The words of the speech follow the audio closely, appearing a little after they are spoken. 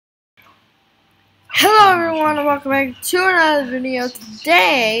everyone, and welcome back to another video.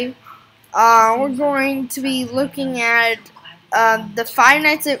 Today, we're going to be looking at the Five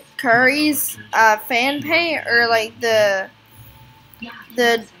Nights at Curry's fan page, or like the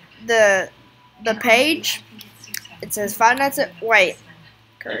page. It says Five Nights at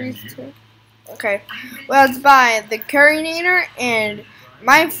Curry's too. Okay, well, it's by the Curry Nader and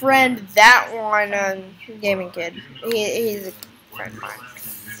my friend that one gaming kid. He's a friend of mine.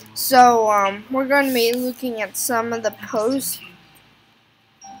 So, we're going to be looking at some of the posts.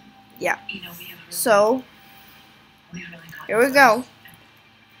 Yeah. So, here we go.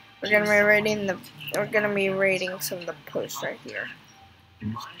 We're going to be rating some of the posts right here.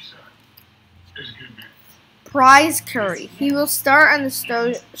 Prize Curry. He will start on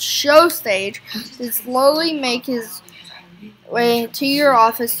the show stage and slowly make his way to your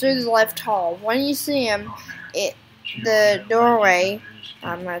office through the left hall. When you see him, the doorway.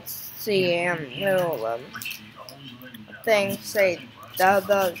 Let's see, little thing say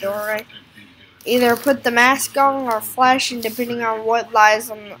the doorway. Either put the mask on or flashing, depending on what lies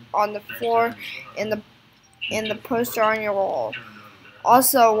on the floor in the poster on your wall.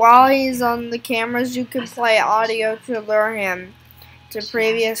 Also, while he's on the cameras, you can play audio to lure him to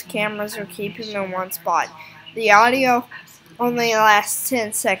previous cameras or keep him in one spot. The audio only lasts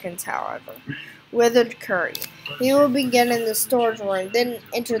 10 seconds, however. Withered Curry. He will begin in the storage room, then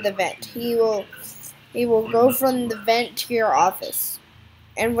enter the vent. He will go from the vent to your office.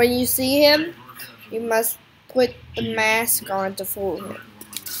 And when you see him, you must put the mask on to fool him.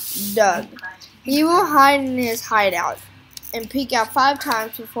 Doug. He will hide in his hideout and peek out 5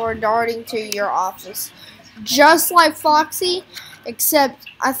 times before darting to your office. Just like Foxy, except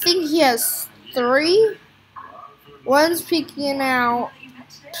I think he has 3. One's peeking out.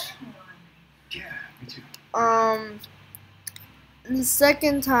 The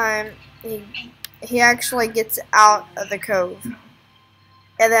second time, he actually gets out of the cove.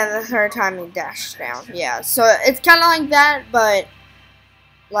 And then the third time he dashes down. Yeah, so it's kind of like that, but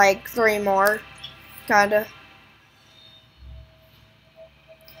like 3 more, kind of.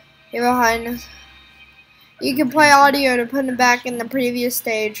 You can play audio to put him back in the previous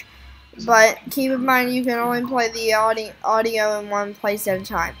stage, but keep in mind you can only play the audio in one place at a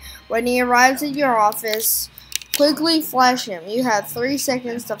time. When he arrives at your office, quickly flash him. You have 3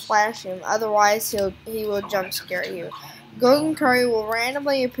 seconds to flash him, otherwise he will jump scare you. Golden Curry will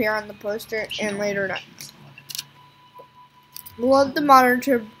randomly appear on the poster and later nights. Love the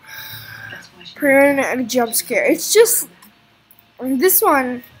monitor prevent a jump scare. It's just this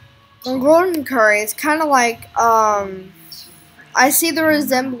one, Golden Curry, is kind of like I see the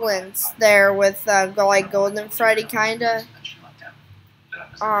resemblance there with like Golden Freddy, kinda.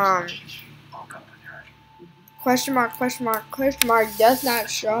 Question mark does not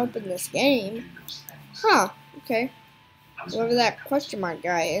show up in this game. Huh, okay. Whoever that question mark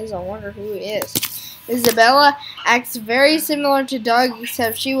guy is, I wonder who he is. Isabella acts very similar to Doug,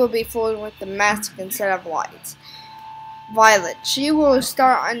 except she will be fooled with the mask instead of lights. Violet. She will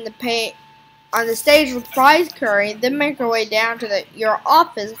start on the stage with Prize Curry, then make her way down to your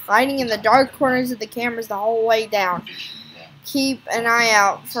office, hiding in the dark corners of the cameras the whole way down. Keep an eye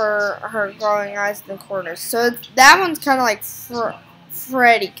out for her glowing eyes in the corners. So that one's kind of like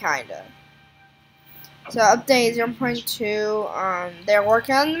Freddy, kind of. So update 0.2. They're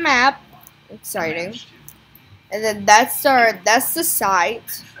working on the map. Exciting. And then that's the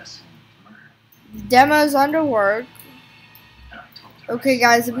site. The demo's under work. Okay,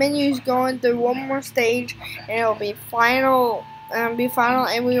 guys, the menu's going through one more stage, and it'll be final. And we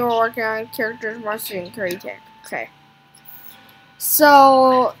were working on characters, Marcy and Curry Tech. Okay.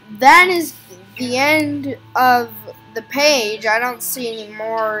 So that is the end of the page. I don't see any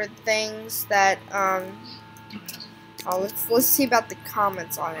more things that let's see about the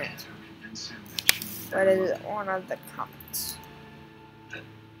comments on it. What is one of the comments?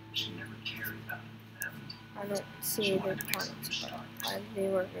 I don't see the comments, but I'd be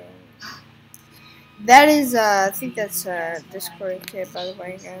working. That is I think that's Discord kid, by the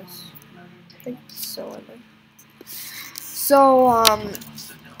way, guys. I think so. So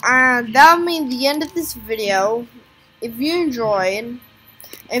that'll mean the end of this video. If you enjoyed,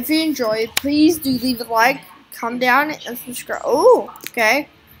 please do leave a like, comment down, and subscribe. Oh, okay.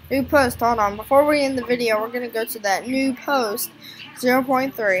 New post. Hold on. Before we end the video, we're gonna go to that new post,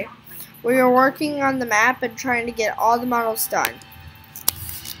 0.3. We are working on the map and trying to get all the models done.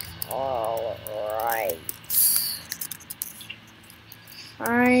 All right.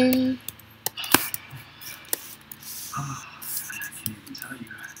 Fine.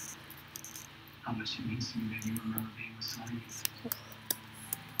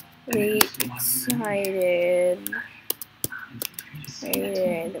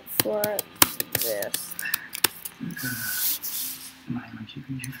 excited for this. I'm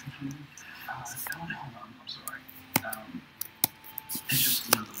keeping you from food. I'm sorry. It's just,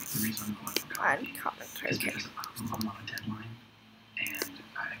 you know, the reason I'm going for coffee is because I'm on a deadline, and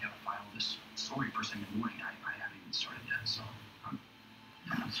I gotta file this story first thing in the morning. I haven't even started yet, so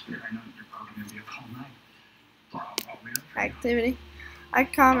it's weird. I know you're probably gonna be up all night. I'll wait up for you. Activity. I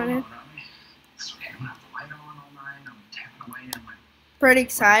commented. It's okay. I'm gonna have the light on all night. I'm tapping away and like. Pretty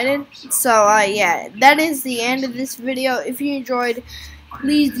excited. So yeah, that is the end of this video. If you enjoyed,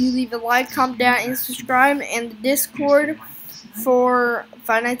 please do leave a like, comment down, and subscribe. And the Discord for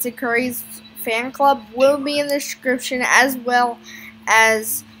Five Nights at Curry's fan club will be in the description, as well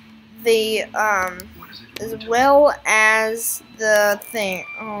as the thing,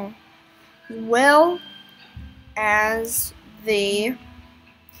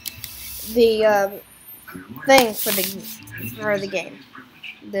 thing for the game.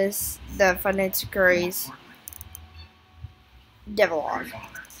 The Five Nights at Curry's Devlog.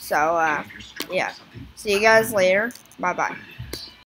 So yeah, see you guys later. Bye bye.